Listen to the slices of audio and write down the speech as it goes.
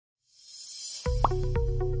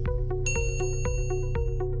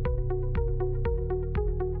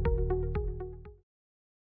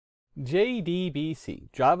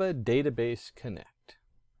JDBC, Java Database Connect.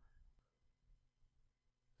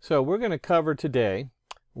 So we're going to cover today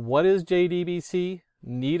what is JDBC,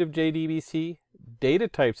 need of JDBC, data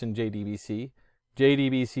types in JDBC,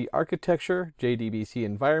 JDBC architecture, JDBC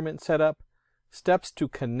environment setup, steps to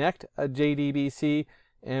connect a JDBC,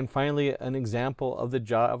 and finally an example of the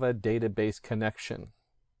Java database connection.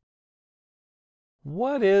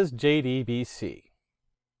 What is JDBC?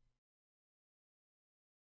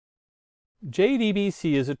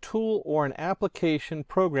 JDBC is a tool or an application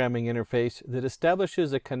programming interface that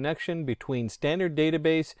establishes a connection between standard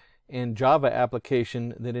database and Java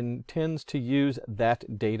application that intends to use that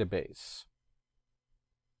database.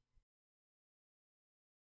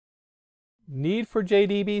 Need for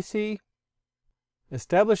JDBC?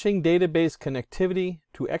 Establishing database connectivity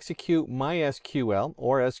to execute MySQL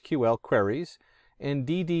or SQL queries and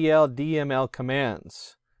DDL/DML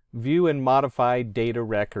commands. View and modify data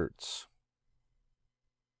records.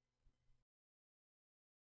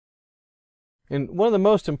 And one of the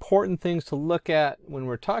most important things to look at when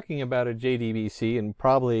we're talking about a JDBC, and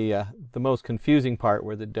probably the most confusing part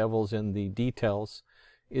where the devil's in the details,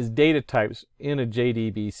 is data types in a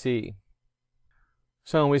JDBC.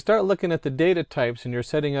 So when we start looking at the data types and you're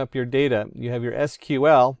setting up your data, you have your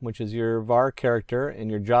SQL, which is your var character, and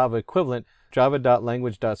your Java equivalent,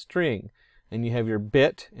 java.language.string. And you have your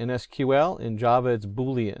bit in SQL. In Java it's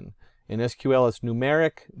Boolean. In SQL it's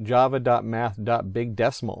numeric,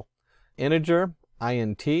 java.math.bigdecimal. Integer,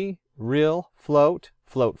 int, real, float,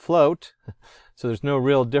 float, float. So there's no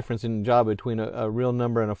real difference in Java between a real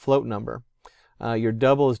number and a float number. Your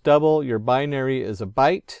double is double, your binary is a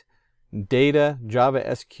byte. Data, Java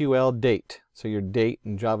SQL date. So your date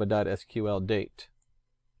in java.sql date.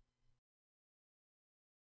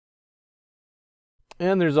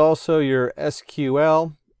 And there's also your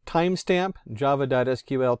SQL timestamp,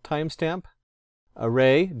 java.sql timestamp.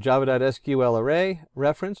 Array, java.sql array,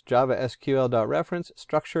 reference, java.sql.reference,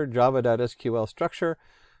 structure, java.sql structure,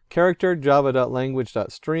 character,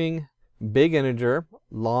 java.language.string, big integer,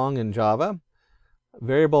 long in Java,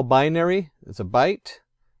 variable binary, it's a byte,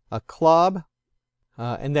 a clob,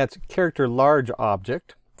 and that's character large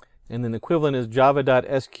object, and then the equivalent is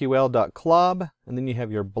java.sql.clob, and then you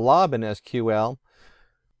have your blob in SQL,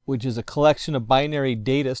 which is a collection of binary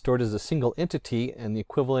data stored as a single entity, and the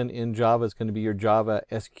equivalent in Java is going to be your java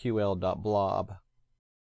sql.blob.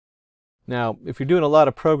 Now, if you're doing a lot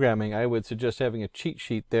of programming, I would suggest having a cheat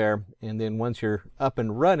sheet there, and then once you're up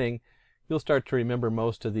and running, you'll start to remember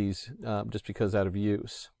most of these just because out of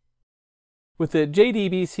use. With the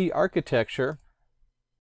JDBC architecture,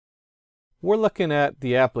 we're looking at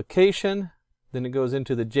the application, then it goes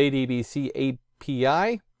into the JDBC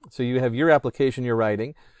API. So you have your application you're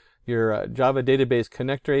writing, your Java Database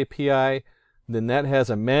Connector API, then that has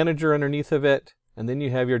a manager underneath of it, and then you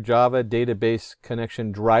have your Java Database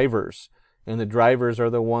Connection drivers. And the drivers are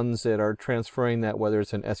the ones that are transferring that, whether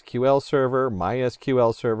it's an SQL server,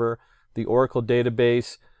 MySQL server, the Oracle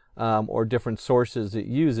database, or different sources that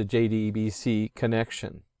use a JDBC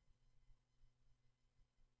connection.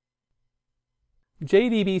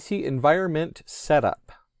 JDBC environment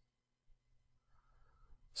setup.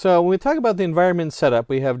 So when we talk about the environment setup,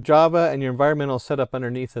 we have Java and your environmental setup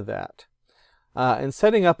underneath of that. In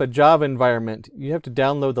setting up a Java environment, you have to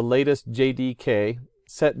download the latest JDK,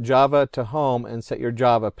 set Java to home, and set your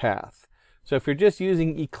Java path. So if you're just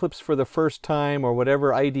using Eclipse for the first time or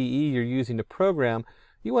whatever IDE you're using to program,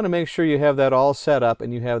 you want to make sure you have that all set up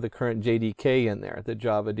and you have the current JDK in there, the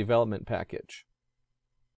Java development package.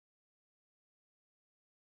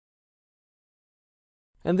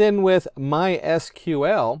 And then with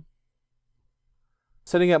MySQL,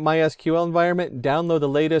 setting up MySQL environment, download the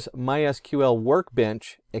latest MySQL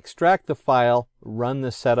workbench, extract the file, run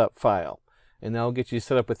the setup file. And that'll get you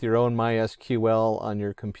set up with your own MySQL on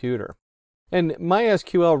your computer. And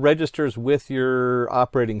MySQL registers with your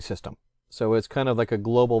operating system. So it's kind of like a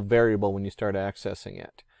global variable when you start accessing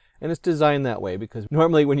it. And it's designed that way because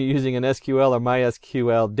normally when you're using an SQL or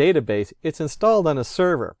MySQL database, it's installed on a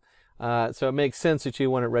server. So it makes sense that you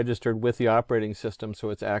want it registered with the operating system so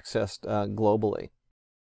it's accessed globally.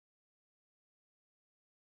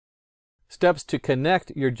 Steps to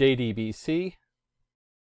connect your JDBC.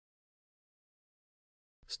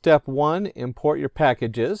 Step 1, import your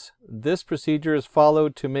packages. This procedure is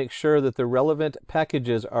followed to make sure that the relevant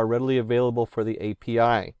packages are readily available for the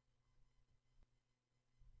API.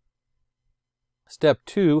 Step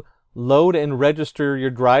 2, load and register your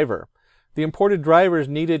driver. The imported drivers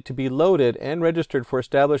needed to be loaded and registered for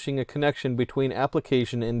establishing a connection between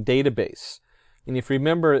application and database. And if you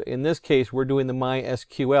remember, in this case, we're doing the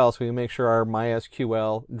MySQL, so we make sure our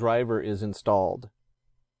MySQL driver is installed.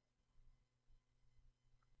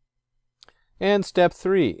 And step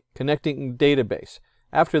 3, connecting database.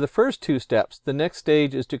 After the first 2 steps, the next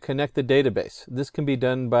stage is to connect the database. This can be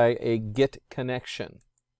done by a GET connection.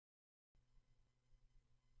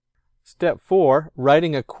 Step 4,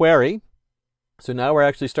 writing a query. So now we're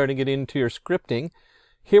actually starting to get into your scripting.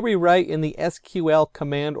 Here we write in the SQL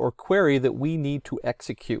command or query that we need to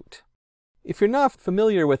execute. If you're not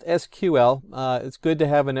familiar with SQL, it's good to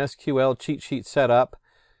have an SQL cheat sheet set up.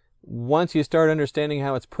 Once you start understanding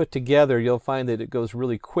how it's put together, you'll find that it goes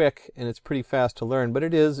really quick and it's pretty fast to learn, but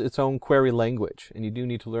it is its own query language, and you do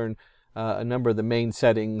need to learn a number of the main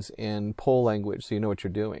settings and poll language so you know what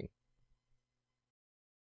you're doing.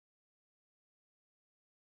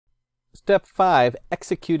 Step 5,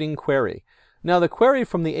 executing query. Now the query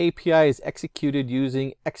from the API is executed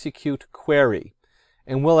using execute query,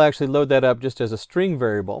 and we'll actually load that up just as a string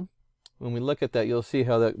variable. When we look at that, you'll see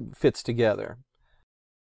how that fits together.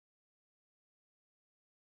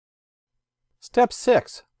 Step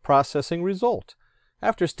 6, processing result.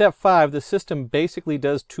 After step 5, the system basically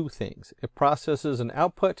does 2 things. It processes an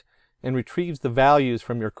output and retrieves the values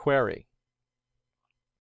from your query.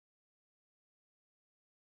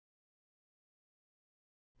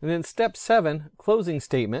 And then step 7, closing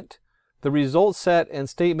statement. The result set and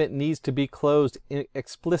statement needs to be closed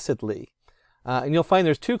explicitly. And you'll find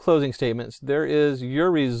there's 2 closing statements. There is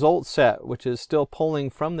your result set, which is still pulling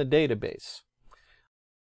from the database.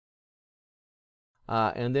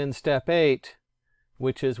 And then step 8,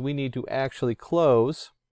 which is we need to actually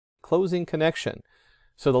closing connection.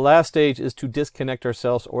 So the last stage is to disconnect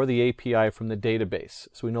ourselves or the API from the database.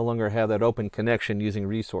 So we no longer have that open connection using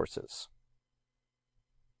resources.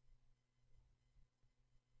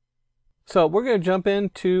 So we're going to jump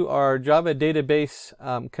into our Java database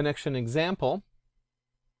connection example.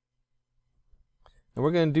 And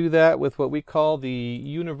we're going to do that with what we call the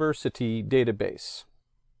university database.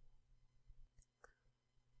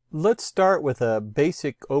 Let's start with a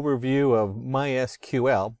basic overview of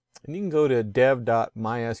MySQL. And you can go to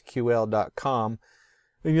dev.mysql.com.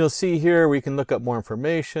 And you'll see here we can look up more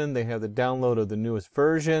information. They have the download of the newest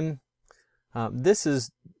version. This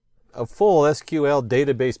is a full SQL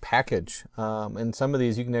database package, and some of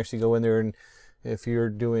these you can actually go in there, and if you're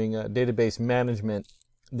doing database management,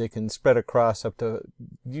 they can spread across up to,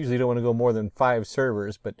 usually don't want to go more than 5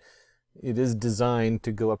 servers, but it is designed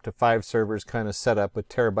to go up to 5 servers kind of set up with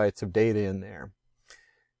terabytes of data in there.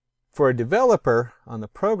 For a developer on the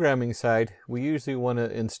programming side, we usually want to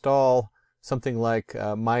install something like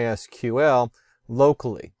MySQL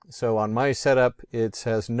locally. So on my setup, it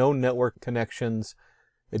has no network connections.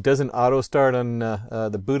 It doesn't auto start on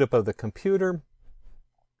the boot up of the computer,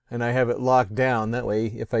 and I have it locked down. That way,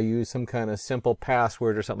 if I use some kind of simple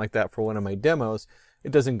password or something like that for one of my demos,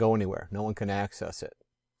 it doesn't go anywhere. No one can access it.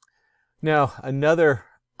 Now, another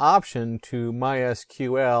option to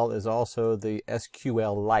MySQL is also the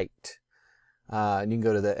SQLite. And you can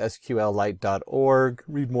go to the sqlite.org,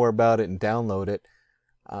 read more about it, and download it.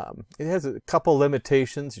 It has a couple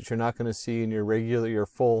limitations that you're not going to see in your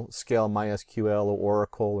full-scale MySQL or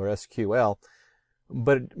Oracle or SQL,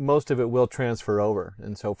 but most of it will transfer over.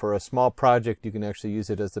 And so for a small project, you can actually use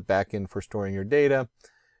it as the backend for storing your data.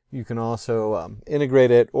 You can also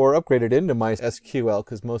integrate it or upgrade it into MySQL,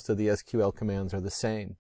 because most of the SQL commands are the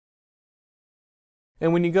same.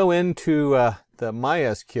 And when you go into the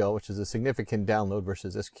MySQL, which is a significant download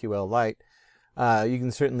versus SQLite, you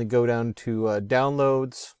can certainly go down to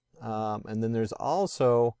downloads, and then there's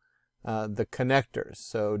also the connectors.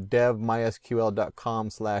 So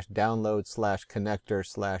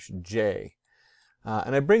devmysql.com/download/connector/j.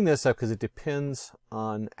 And I bring this up because it depends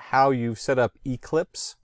on how you've set up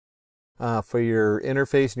Eclipse for your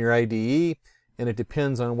interface and your IDE, and it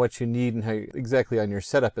depends on what you need and how exactly on your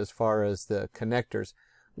setup as far as the connectors.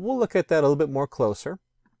 We'll look at that a little bit more closer.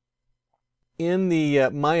 In the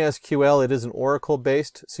MySQL, it isn't Oracle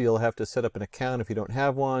based, so you'll have to set up an account if you don't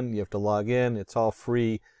have one. You have to log in. It's all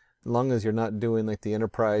free. As long as you're not doing like the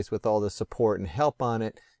enterprise with all the support and help on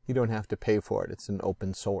it, you don't have to pay for it. It's an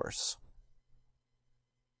open source.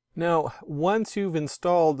 Now, once you've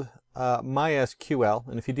installed MySQL,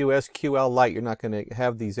 and if you do SQLite, you're not going to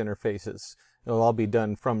have these interfaces. It'll all be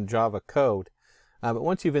done from Java code. But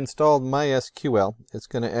once you've installed MySQL, it's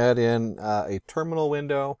going to add in a terminal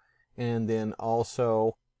window, and then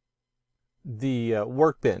also the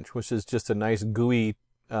workbench, which is just a nice GUI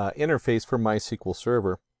interface for MySQL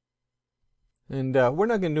Server. And we're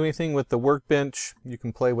not going to do anything with the workbench. You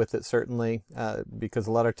can play with it certainly, because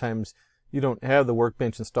a lot of times you don't have the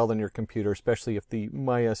workbench installed on your computer, especially if the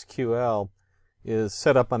MySQL is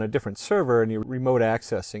set up on a different server and you're remote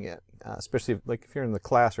accessing it. Especially if you're in the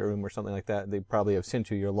classroom or something like that, they probably have sent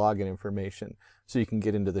you your login information so you can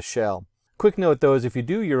get into the shell. Quick note though is if you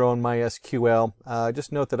do your own MySQL,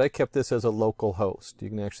 just note that I kept this as a local host. You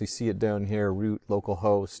can actually see it down here, root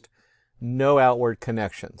localhost. No outward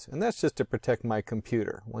connections, and that's just to protect my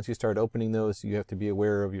computer. Once you start opening those, you have to be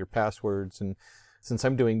aware of your passwords, and since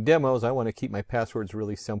I'm doing demos, I want to keep my passwords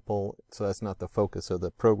really simple, so that's not the focus of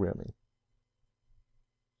the programming.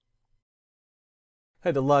 I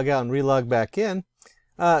had to log out and relog back in.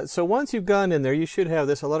 So once you've gone in there, you should have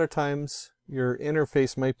this. A lot of times your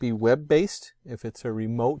interface might be web-based if it's a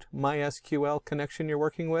remote MySQL connection you're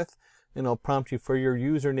working with, and it'll prompt you for your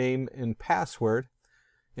username and password.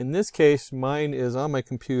 In this case, mine is on my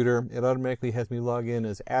computer. It automatically has me log in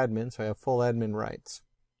as admin, so I have full admin rights.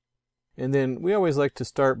 And then we always like to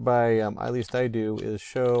start by, at least I do, is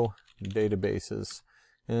show databases.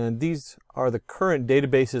 And these are the current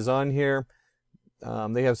databases on here.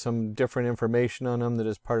 They have some different information on them that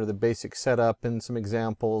is part of the basic setup, and some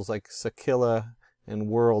examples like Sakila and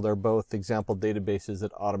World are both example databases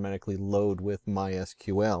that automatically load with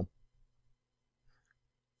MySQL.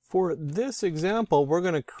 For this example, we're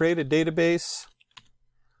going to create a database,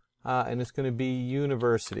 and it's going to be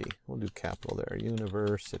university. We'll do capital there,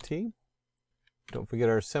 university. Don't forget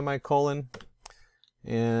our semicolon,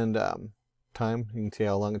 and time. You can see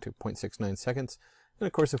how long it took, 0.69 seconds. And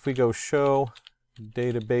of course, if we go show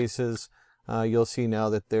databases, you'll see now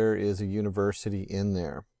that there is a university in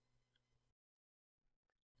there.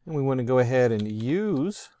 And we want to go ahead and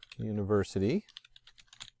use university.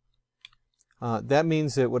 That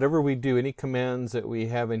means that whatever we do, any commands that we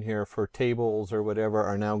have in here for tables or whatever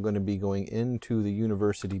are now going to be going into the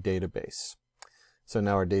university database. So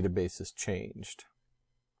now our database is changed.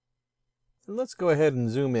 And let's go ahead and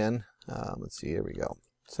zoom in. Let's see, here we go.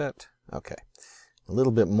 Set. Okay. A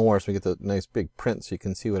little bit more so we get the nice big print so you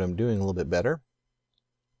can see what I'm doing a little bit better.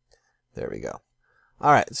 There we go.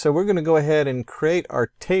 All right, so we're going to go ahead and create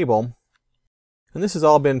our table. And this has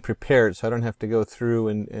all been prepared, so I don't have to go through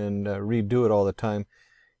and redo it all the time.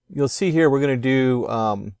 You'll see here we're going to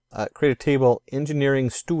do create a table engineering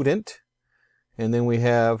student, and then we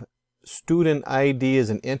have student ID as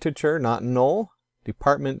an integer, not null.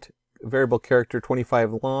 Department variable character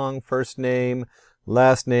 25 long, first name,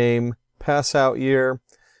 last name, pass out year,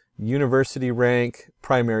 university rank,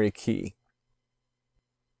 primary key.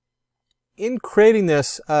 In creating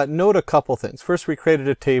this, note a couple things. First, we created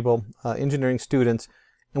a table, engineering students,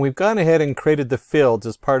 and we've gone ahead and created the fields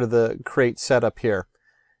as part of the create setup here.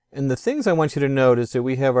 And the things I want you to note is that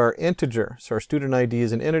we have our integer. So our student ID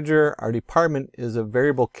is an integer, our department is a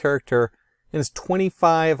variable character, and it's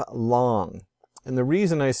 25 long. And the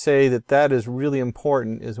reason I say that that is really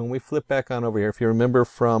important is when we flip back on over here, if you remember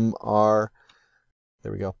from our,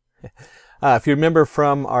 there we go. If you remember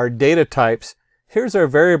from our data types, here's our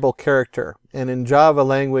variable character, and in Java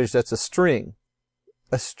language, that's a string.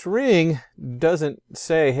 A string doesn't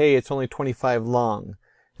say, hey, it's only 25 long.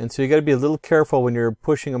 And so you got to be a little careful when you're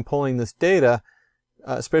pushing and pulling this data,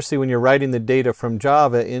 especially when you're writing the data from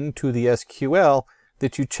Java into the SQL,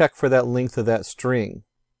 that you check for that length of that string.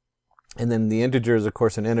 And then the integer is, of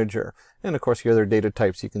course, an integer. And of course, your other data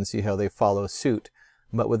types, you can see how they follow suit.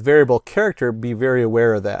 But with variable character, be very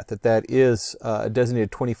aware of that that is a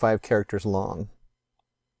designated 25 characters long.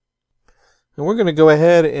 And we're going to go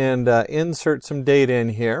ahead and insert some data in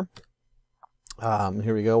here.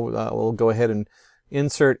 Here we go. We'll go ahead and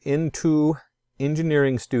insert into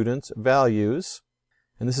engineering students values.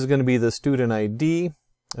 And this is going to be the student ID.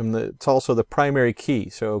 And it's also the primary key.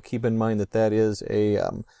 So keep in mind that that is a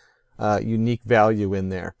unique value in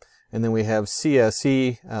there. And then we have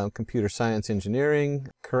CSE, Computer Science Engineering,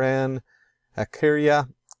 Karan, Akaria,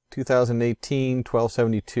 2018,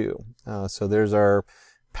 1272. So there's our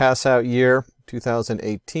pass out year,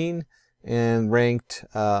 2018, and ranked,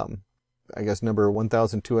 I guess, number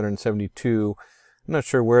 1272. I'm not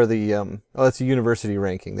sure where the, oh, that's a university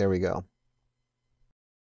ranking. There we go.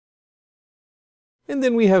 And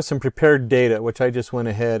then we have some prepared data, which I just went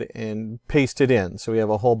ahead and pasted in. So we have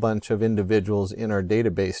a whole bunch of individuals in our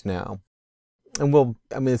database now. And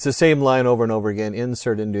it's the same line over and over again.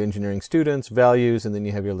 Insert into engineering students, values, and then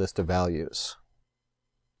you have your list of values.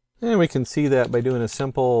 And we can see that by doing a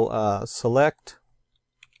simple select.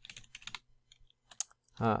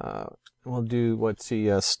 We'll do,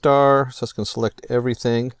 star. So it's going to select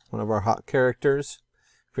everything, one of our hot characters.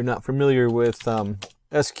 If you're not familiar with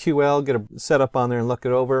SQL, get a setup on there and look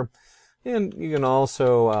it over. And you can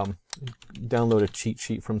also download a cheat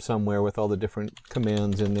sheet from somewhere with all the different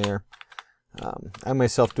commands in there. I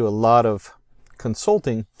myself do a lot of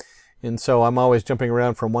consulting, and so I'm always jumping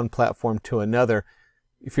around from one platform to another.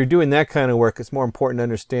 If you're doing that kind of work, it's more important to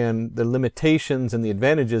understand the limitations and the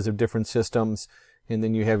advantages of different systems, and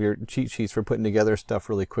then you have your cheat sheets for putting together stuff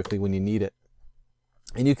really quickly when you need it.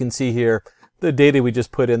 And you can see here the data we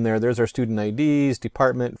just put in there. There's our student IDs,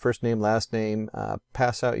 department, first name, last name,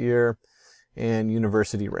 pass out year, and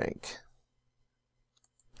university rank.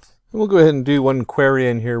 And we'll go ahead and do one query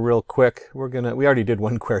in here real quick. We already did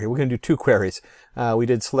one query. We're going to do two queries. We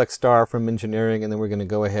did select star from engineering, and then we're going to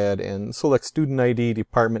go ahead and select student ID,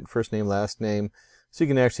 department, first name, last name. So you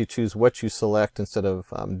can actually choose what you select instead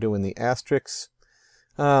of doing the asterisks.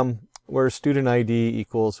 Where student ID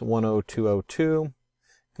equals 10202.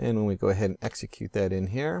 And when we go ahead and execute that in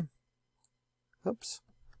here, oops,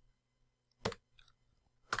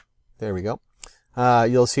 there we go.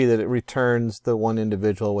 You'll see that it returns the one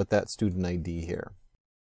individual with that student ID here.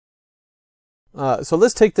 So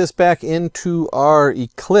let's take this back into our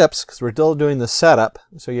Eclipse, because we're still doing the setup.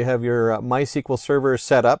 So you have your MySQL Server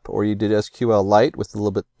setup, or you did SQLite with a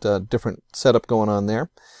little bit different setup going on there.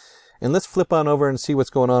 And let's flip on over and see what's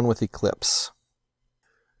going on with Eclipse.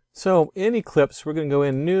 So in Eclipse, we're going to go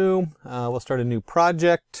in new. We'll start a new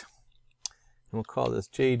project. And we'll call this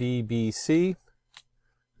JDBC.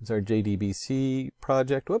 It's our JDBC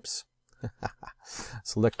project. Whoops.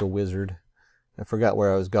 Select a wizard. I forgot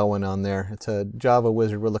where I was going on there. It's a Java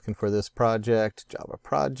wizard. We're looking for this project. Java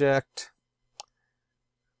project.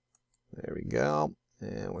 There we go.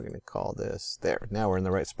 And we're going to call this there. Now we're in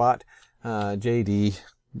the right spot. JDBC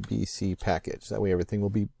package. That way everything will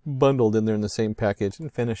be bundled in there in the same package,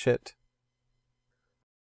 and finish it.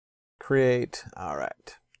 Create. All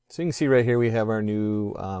right. So you can see right here we have our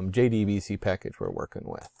new JDBC package we're working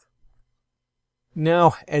with.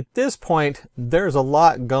 Now at this point there's a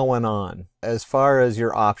lot going on as far as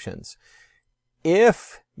your options.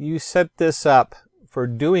 If you set this up for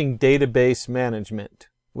doing database management,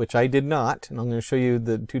 which I did not, and I'm going to show you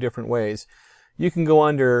the two different ways, you can go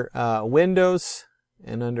under Windows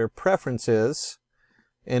and under Preferences,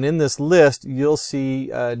 and in this list you'll see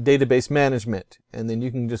database management, and then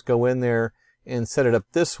you can just go in there and set it up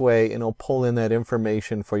this way, and it'll pull in that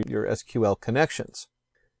information for your SQL connections.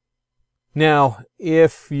 Now,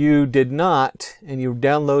 if you did not, and you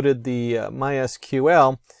downloaded the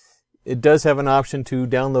MySQL, it does have an option to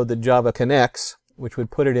download the Java Connects, which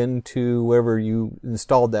would put it into wherever you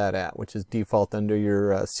installed that at, which is default under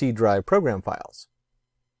your C drive program files.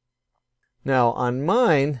 Now, on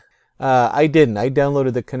mine, I didn't. I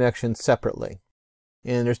downloaded the connection separately.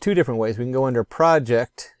 And there's two different ways. We can go under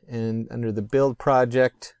Project, and under the Build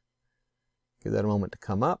Project, give that a moment to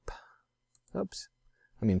come up. Oops.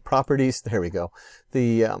 I mean Properties. There we go.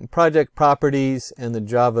 The Project Properties and the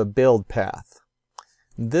Java Build path.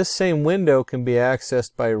 This same window can be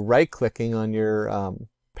accessed by right-clicking on your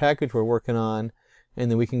package we're working on, and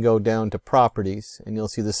then we can go down to Properties, and you'll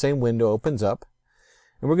see the same window opens up.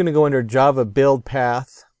 And we're going to go under Java Build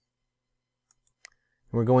path.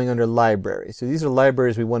 We're going under Library. So these are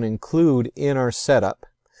libraries we want to include in our setup.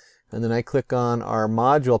 And then I click on our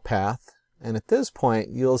module path. And at this point,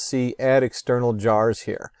 you'll see Add External Jars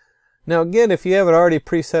here. Now again, if you have it already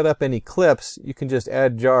pre-set up in Eclipse, you can just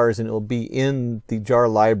add jars and it will be in the jar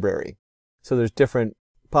library. So there's different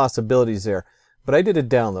possibilities there. But I did a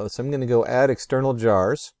download, so I'm going to go Add External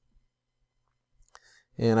Jars.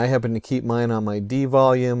 And I happen to keep mine on my D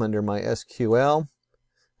volume under my SQL.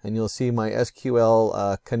 And you'll see my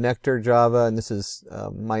SQL connector Java, and this is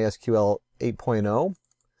MySQL 8.0.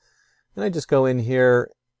 And I just go in here,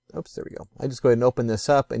 oops, there we go. I just go ahead and open this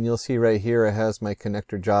up, and you'll see right here it has my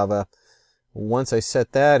connector Java. Once I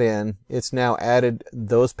set that in, it's now added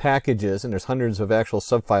those packages, and there's hundreds of actual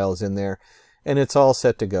subfiles in there, and it's all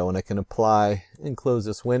set to go. And I can apply and close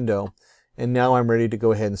this window. And now I'm ready to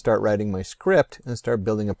go ahead and start writing my script and start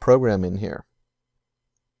building a program in here.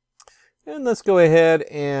 And let's go ahead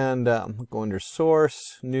and go under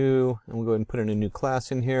Source, New, and we'll go ahead and put in a new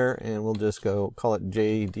class in here, and we'll just go call it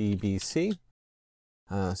JDBC.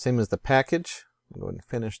 Same as the package. We'll go ahead and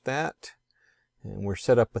finish that. And we're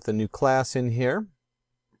set up with a new class in here.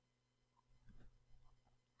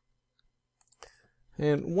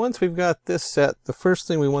 And once we've got this set, the first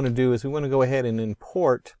thing we want to do is we want to go ahead and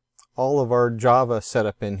import all of our Java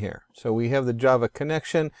setup in here. So we have the Java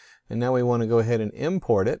connection, and now we want to go ahead and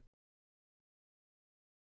import it.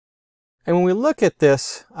 And when we look at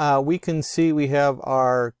this, we can see we have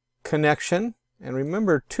our connection. And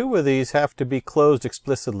remember, two of these have to be closed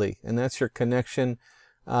explicitly. And that's your connection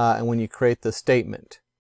and when you create the statement.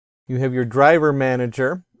 You have your driver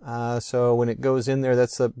manager. So when it goes in there,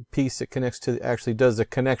 that's the piece that connects to, actually does the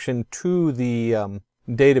connection to the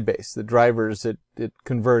database, the drivers that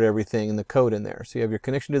convert everything in the code in there. So you have your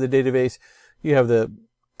connection to the database, you have the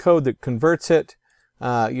code that converts it,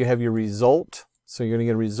 you have your result. So you're going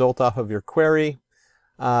to get a result off of your query.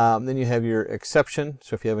 Then you have your exception.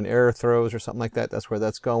 So if you have an error throws or something like that, that's where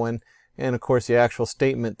that's going. And of course the actual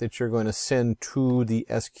statement that you're going to send to the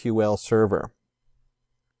SQL server.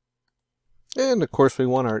 And of course we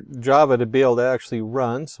want our Java to be able to actually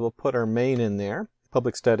run, so we'll put our main in there,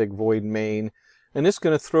 public static void main, and it's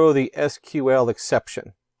going to throw the SQL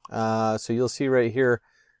exception. So you'll see right here,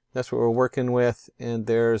 that's what we're working with, and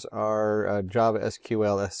there's our Java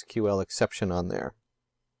SQL exception on there.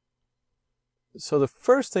 So the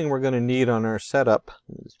first thing we're going to need on our setup,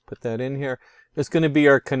 let's put that in here, is going to be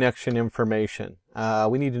our connection information.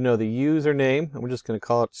 We need to know the username, and we're just going to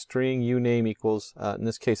call it string uname equals, in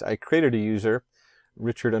this case I created a user,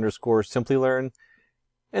 Richard_Simplilearn,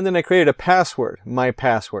 and then I created a password, my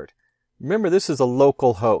password. Remember, this is a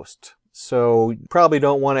local host, so you probably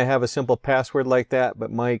don't want to have a simple password like that, but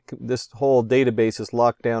this whole database is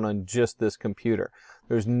locked down on just this computer.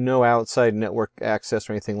 There's no outside network access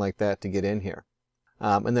or anything like that to get in here.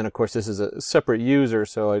 And then of course this is a separate user,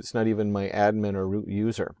 so it's not even my admin or root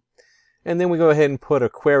user. And then we go ahead and put a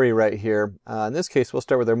query right here. In this case we'll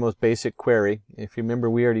start with our most basic query. If you remember,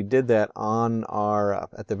 we already did that on our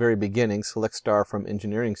at the very beginning, select star from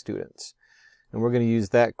engineering students. And we're going to use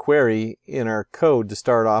that query in our code to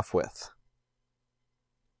start off with.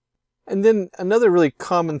 And then another really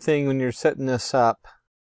common thing when you're setting this up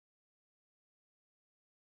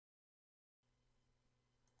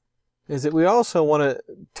is that we also want to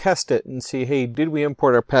test it and see, hey, did we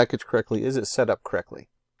import our package correctly? Is it set up correctly?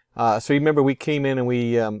 So remember, we came in and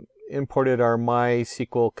we imported our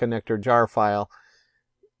MySQL connector jar file.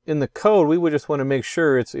 In the code, we would just want to make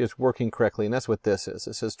sure it's working correctly, and that's what this is.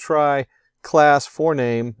 It says try class for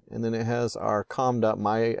name, and then it has our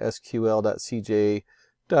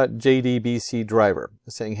com.mysql.cj.jdbc driver.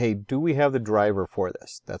 It's saying, hey, do we have the driver for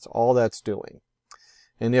this? That's all that's doing.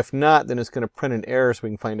 And if not, then it's going to print an error so we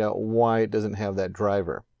can find out why it doesn't have that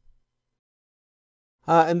driver.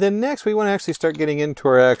 And then next we want to actually start getting into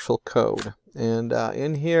our actual code. And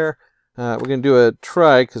in here we're going to do a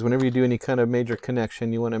try, because whenever you do any kind of major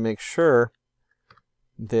connection, you want to make sure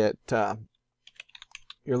that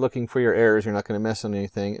you're looking for your errors. You're not going to mess on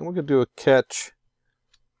anything. And we're going to do a catch.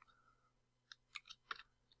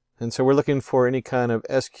 And so we're looking for any kind of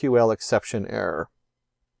SQL exception error.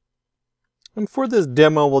 And for this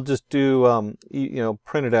demo, we'll just do,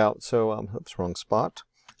 print it out. So, oops, wrong spot.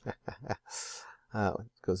 It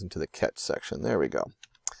goes into the catch section. There we go.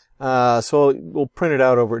 So we'll print it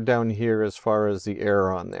out over down here as far as the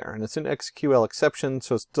error on there. And it's an SQL exception,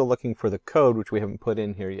 so it's still looking for the code, which we haven't put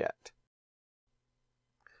in here yet.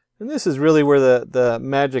 And this is really where the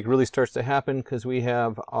magic really starts to happen, because we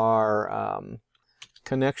have our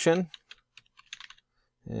connection.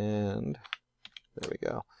 And there we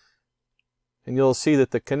go. And you'll see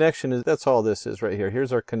that the connection is, that's all this is right here.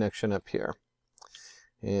 Here's our connection up here.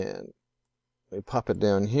 And we pop it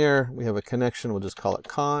down here. We have a connection. We'll just call it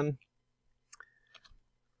con.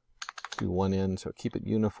 Do one end, so keep it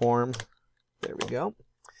uniform. There we go.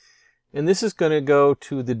 And this is going to go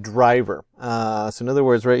to the driver. So in other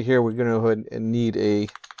words, right here, we're going to go ahead and need the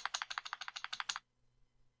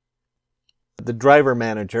driver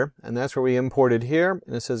manager. And that's where we imported here.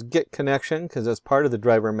 And it says get connection, because that's part of the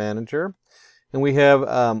driver manager. And we have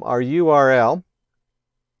our URL.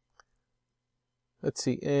 Let's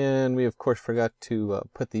see, and we of course forgot to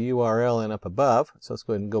put the URL in up above. So let's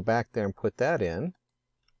go ahead and go back there and put that in.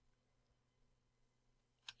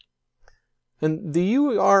 And the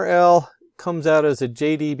URL comes out as a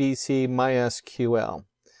JDBC MySQL.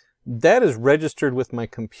 That is registered with my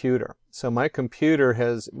computer. So my computer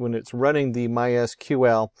has, when it's running the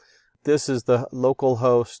MySQL, this is the local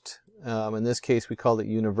host. In this case, we call it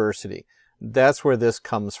university. That's where this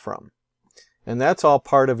comes from. And that's all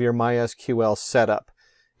part of your MySQL setup.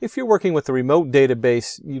 If you're working with a remote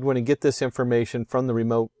database, you'd want to get this information from the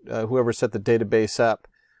remote, whoever set the database up,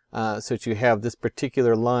 so that you have this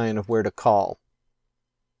particular line of where to call.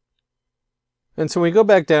 And so when we go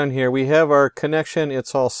back down here, we have our connection.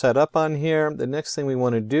 It's all set up on here. The next thing we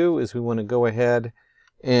want to do is we want to go ahead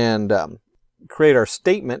and create our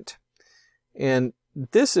statement. And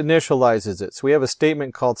this initializes it. So we have a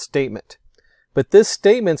statement called statement. But this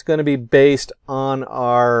statement's going to be based on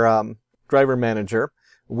our driver manager,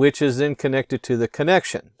 which is then connected to the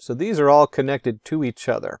connection. So these are all connected to each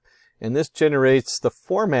other. And this generates the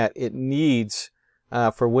format it needs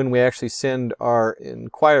for when we actually send our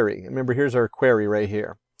inquiry. Remember, here's our query right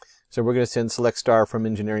here. So we're going to send select star from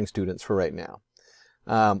engineering students for right now.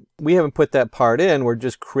 We haven't put that part in. We're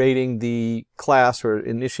just creating the class or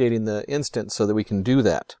initiating the instance so that we can do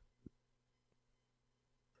that.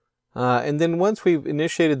 And then once we've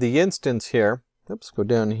initiated the instance here, oops, go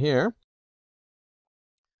down here,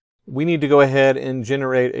 we need to go ahead and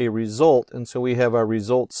generate a result. And so we have our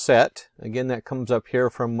result set. Again, that comes up here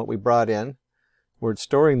from what we brought in. We're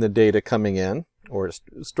storing the data coming in, or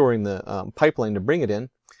storing the pipeline to bring it in.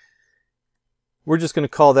 We're just going to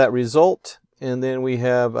call that result. And then we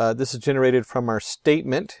have, this is generated from our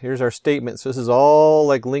statement. Here's our statement. So this is all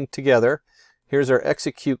like linked together. Here's our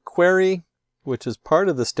execute query, which is part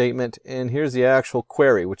of the statement. And here's the actual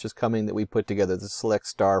query, which is coming that we put together, the select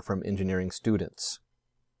star from engineering students.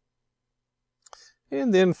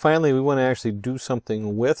 And then finally, we want to actually do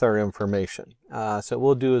something with our information. So what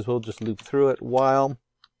we'll do is we'll just loop through it while.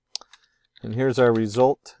 And here's our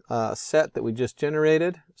result set that we just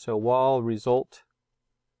generated. So while result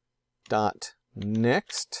dot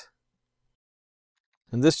next.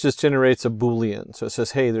 And this just generates a Boolean. So it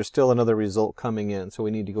says, hey, there's still another result coming in. So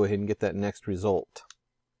we need to go ahead and get that next result.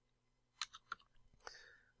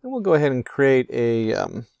 And we'll go ahead and create a,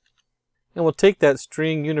 and we'll take that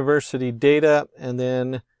string university data, and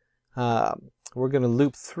then we're going to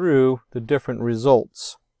loop through the different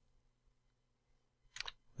results.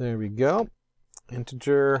 There we go.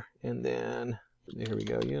 Integer, and then here we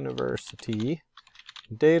go, university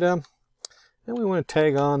data. And we want to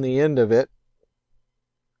tag on the end of it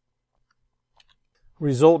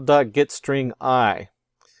result.getString_I.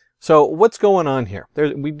 So what's going on here?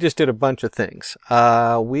 We just did a bunch of things.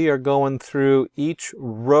 We are going through each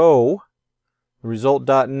row,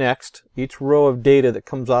 result.next, each row of data that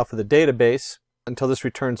comes off of the database until this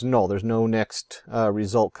returns null. There's no next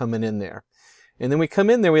result coming in there. And then we come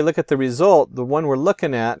in there, we look at the result. The one we're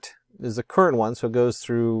looking at is the current one, so it goes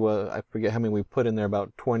through, I forget how many we put in there,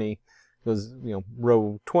 about 20. It goes,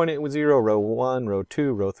 row 20 with 0, row 1, row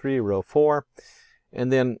 2, row 3, row 4.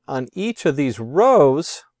 And then on each of these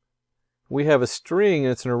rows, we have a string,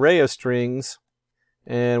 and it's an array of strings,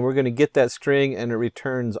 and we're going to get that string, and it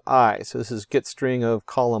returns I. So this is get string of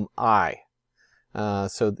column I.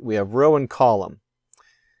 So we have row and column.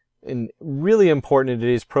 And really important in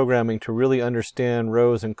today's programming to really understand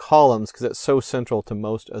rows and columns, because it's so central to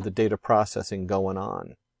most of the data processing going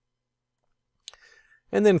on.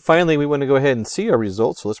 And then finally, we want to go ahead and see our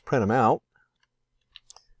results, so let's print them out.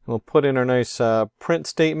 We'll put in our nice print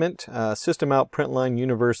statement, system out print line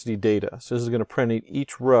university data. So this is going to print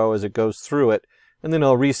each row as it goes through it, and then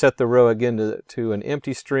I'll reset the row again to an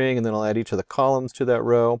empty string, and then I'll add each of the columns to that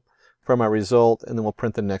row from our result, and then we'll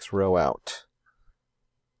print the next row out.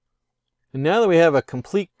 And now that we have a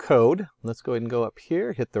complete code, let's go ahead and go up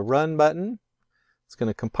here, hit the run button. It's going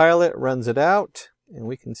to compile it, runs it out, and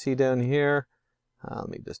we can see down here, let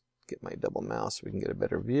me just get my double mouse so we can get a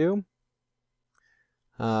better view.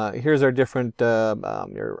 Here's our different,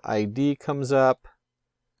 your ID comes up,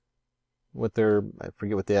 I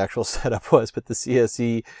forget what the actual setup was, but the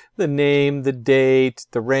CSE, the name, the date,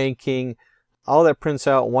 the ranking, all that prints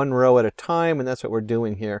out one row at a time, and that's what we're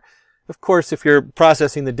doing here. Of course, if you're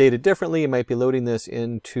processing the data differently, you might be loading this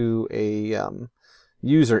into a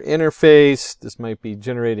user interface. This might be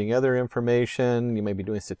generating other information. You may be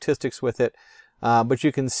doing statistics with it. But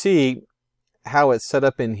you can see how it's set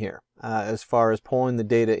up in here as far as pulling the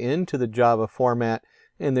data into the Java format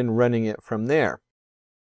and then running it from there.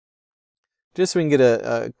 Just so we can get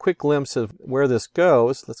a quick glimpse of where this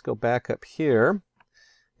goes, let's go back up here.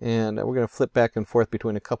 And we're going to flip back and forth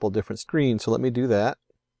between a couple different screens. So let me do that.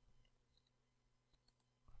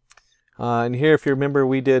 And here, if you remember,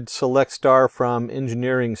 we did select star from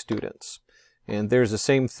engineering students. And there's the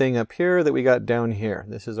same thing up here that we got down here.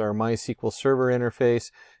 This is our MySQL Server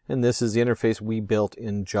interface, and this is the interface we built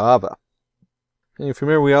in Java. And if you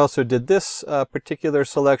remember, we also did this particular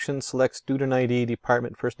selection, select student ID,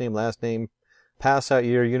 department, first name, last name, pass out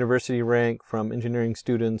year, university rank from engineering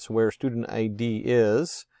students where student ID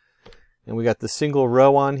is. And we got the single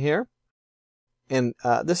row on here. And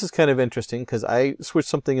this is kind of interesting because I switched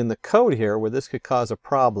something in the code here where this could cause a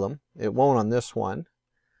problem. It won't on this one.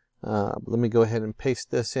 Let me go ahead and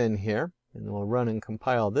paste this in here, and then we'll run and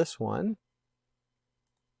compile this one.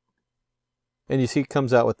 And you see it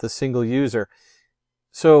comes out with the single user.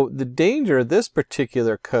 So the danger of this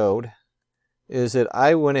particular code is that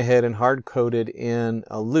I went ahead and hard-coded in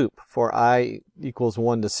a loop for I equals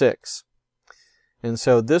 1 to 6. And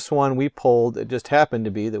so this one we pulled, it just happened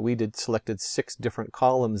to be that we selected 6 different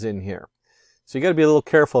columns in here. So you got to be a little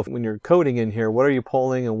careful when you're coding in here. What are you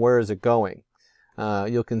pulling and where is it going?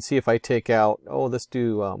 You can see if I take out, let's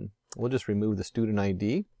do, we'll just remove the student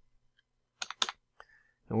ID.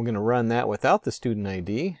 And we're going to run that without the student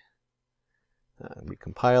ID.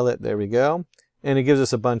 Recompile it, there we go. And it gives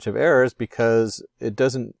us a bunch of errors because it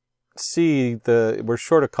doesn't see we're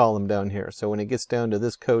short a column down here. So when it gets down to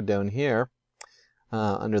this code down here,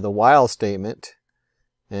 under the while statement,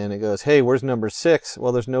 and it goes, hey, where's number 6?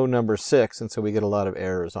 Well, there's no number 6, and so we get a lot of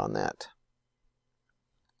errors on that.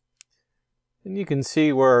 And you can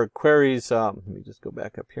see where our queries, let me just go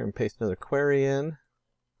back up here and paste another query in.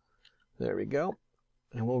 There we go.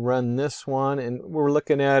 And we'll run this one, and what we're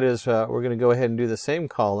looking at is we're going to go ahead and do the same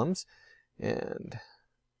columns, and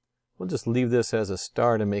we'll just leave this as a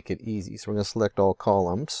star to make it easy. So we're going to select all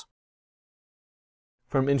columns.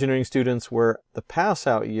 From engineering students where the pass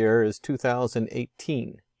out year is 2018.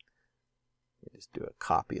 Let me just do a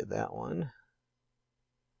copy of that one.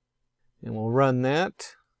 And we'll run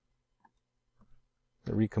that.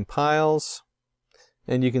 It recompiles.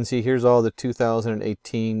 And you can see here's all the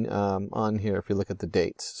 2018 on here if you look at the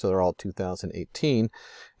dates. So they're all 2018.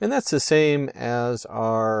 And that's the same as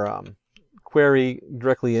our query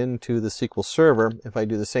directly into the SQL Server. If I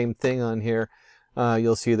do the same thing on here,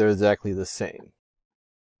 you'll see they're exactly the same.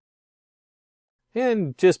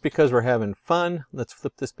 And just because we're having fun, let's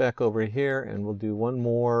flip this back over here and we'll do one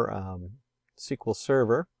more SQL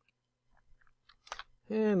Server.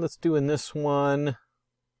 And let's do in this one,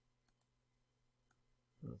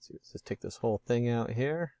 let's see, let's just take this whole thing out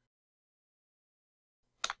here.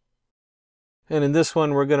 And in this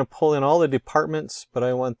one, we're going to pull in all the departments, but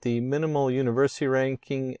I want the minimal university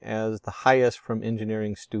ranking as the highest from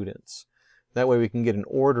engineering students. That way we can get an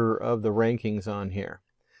order of the rankings on here.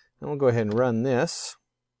 And we'll go ahead and run this.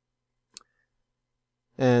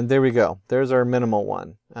 And there we go. There's our minimal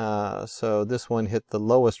one. So this one hit the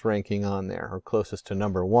lowest ranking on there, or closest to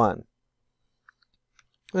number 1.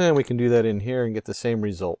 And we can do that in here and get the same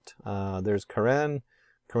result. There's Karen.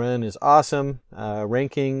 Karen is awesome.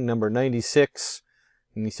 Ranking number 96.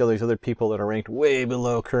 And you see all these other people that are ranked way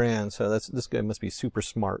below Karen. So this guy must be super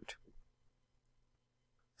smart.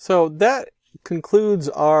 So that concludes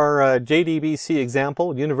our JDBC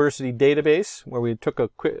example, University Database, where we took a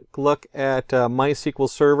quick look at MySQL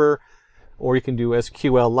Server, or you can do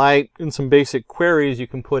SQLite, and some basic queries you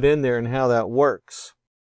can put in there and how that works.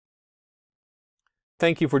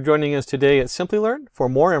 Thank you for joining us today at Simplilearn. For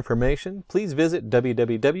more information, please visit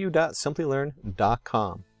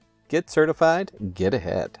www.simplilearn.com. Get certified, get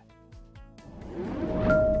ahead.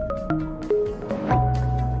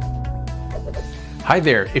 Hi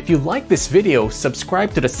there, if you like this video,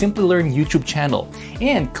 subscribe to the Simplilearn YouTube channel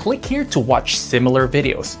and click here to watch similar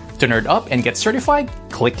videos. To nerd up and get certified,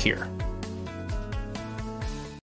 click here.